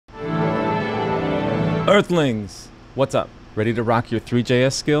Earthlings! What's up? Ready to rock your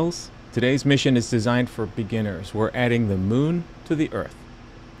Three.js skills? Today's mission is designed for beginners. We're adding the moon to the Earth.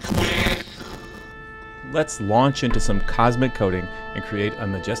 Let's launch into some cosmic coding and create a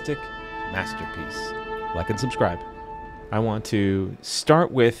majestic masterpiece. Like and subscribe. I want to start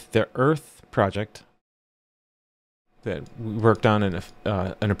with the Earth project that we worked on in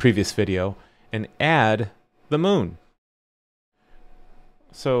a previous video and add the moon.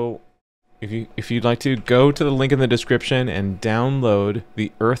 So if you'd like to go to the link in the description and download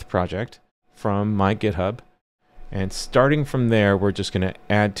the Earth project from my GitHub, and starting from there, we're just going to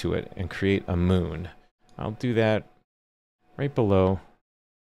add to it and create a moon. I'll do that right below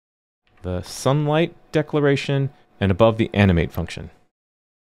the sunlight declaration and above the animate function.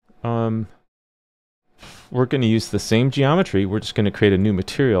 We're going to use the same geometry. We're just going to create a new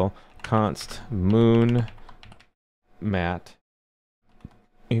material, const moon mat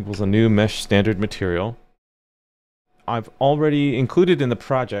equals a new mesh standard material. I've already included in the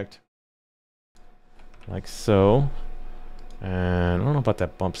project, like so. And I don't know about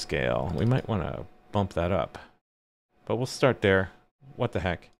that bump scale. We might want to bump that up, but we'll start there. What the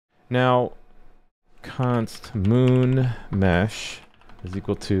heck? Now, const moon mesh is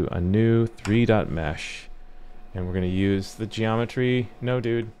equal to a new 3.mesh, and we're going to use the geometry. No,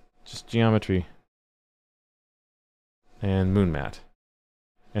 dude, just geometry and moon mat.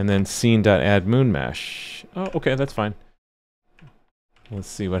 And then scene.add moon mesh. Oh, okay, that's fine. Let's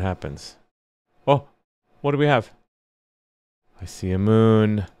see what happens. Oh, what do we have? I see a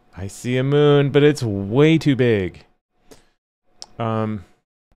moon. I see a moon, but it's way too big. Let's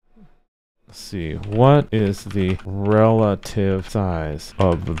see. What is the relative size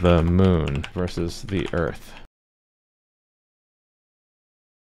of the moon versus the Earth?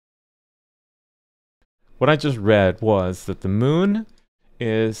 What I just read was that the moon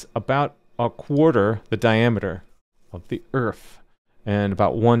is about a quarter the diameter of the Earth and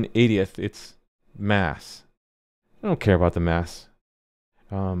about 1/80th its mass. I don't care about the mass.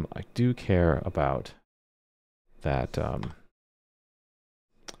 I do care about that.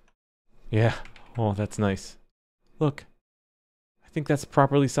 Yeah. Oh, that's nice. Look. I think that's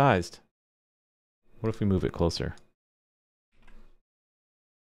properly sized. What if we move it closer?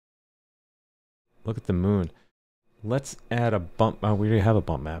 Look at the moon. Let's add a bump. Oh, we already have a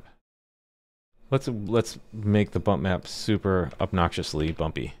bump map. Let's make the bump map super obnoxiously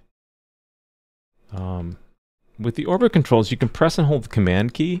bumpy. With the orbit controls, you can press and hold the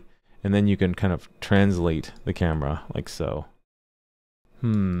command key, and then you can kind of translate the camera like so.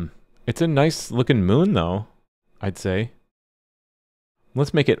 It's a nice looking moon, though, I'd say.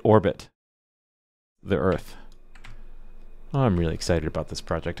 Let's make it orbit the Earth. Oh, I'm really excited about this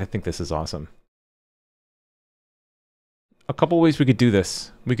project. I think this is awesome. A couple ways we could do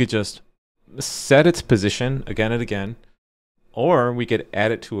this. We could just set its position again and again, or we could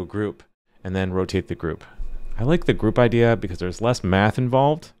add it to a group and then rotate the group. I like the group idea because there's less math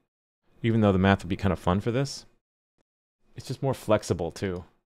involved, even though the math would be kind of fun for this. It's just more flexible too.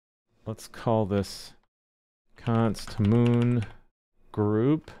 Let's call this const moon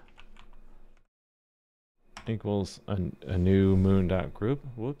group equals a new moon.group.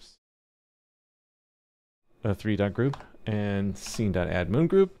 Whoops. A 3.group and scene.add moon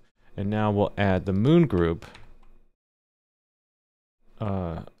group. And now we'll add the moon group.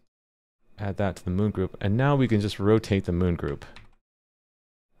 Add that to the moon group. And now we can just rotate the moon group.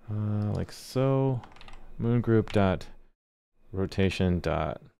 Like so. Moon group dot rotation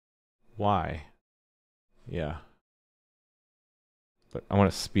dot y. Yeah. But I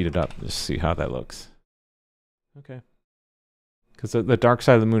want to speed it up just to see how that looks. Okay. Because the dark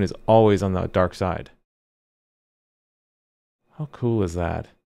side of the moon is always on the dark side. How cool is that?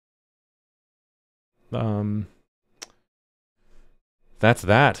 That's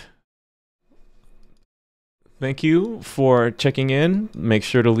that. Thank you for checking in. Make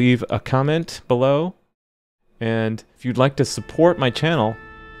sure to leave a comment below. And if you'd like to support my channel,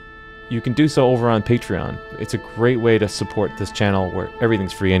 you can do so over on Patreon. It's a great way to support this channel where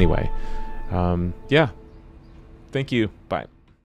everything's free anyway. Yeah. Thank you. Bye.